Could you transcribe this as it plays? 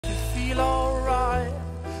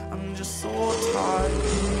so tired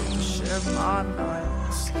to share my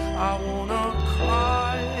nights. I wanna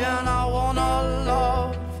cry and I wanna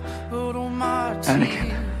love, but all my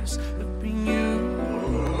tears have been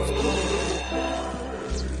used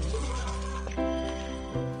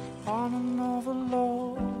on another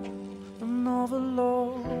love, another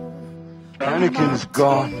love. Anakin's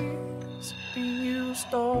gone.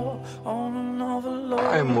 On another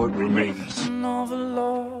love, I'm what remains. another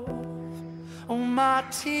love. All my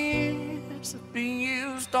tears have been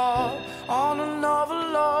used all on another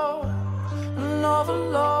love, another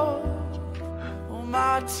love. All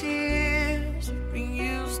my tears have been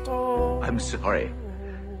used all. I'm sorry.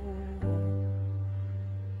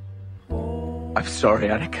 I'm sorry,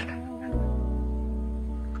 Anakin.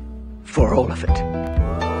 For all of it.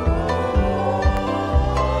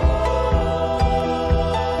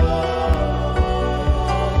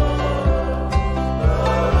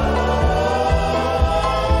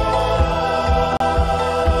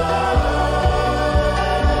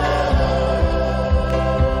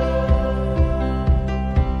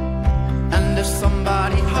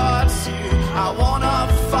 Somebody hurts you, I wanna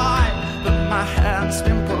fight, but my hand's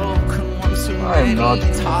been broken one too many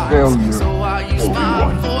times. So I use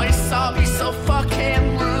my voice, I'll be so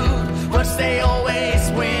fucking rude, but they always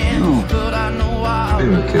win. But I know I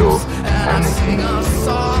lose, and I sing a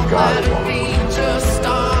song that it be just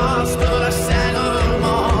stars, but I sang them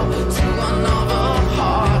all to another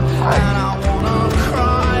heart. And I wanna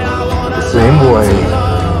cry, I wanna the same way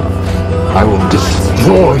I will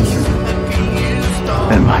destroy you.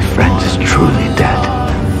 And my friend is truly dead.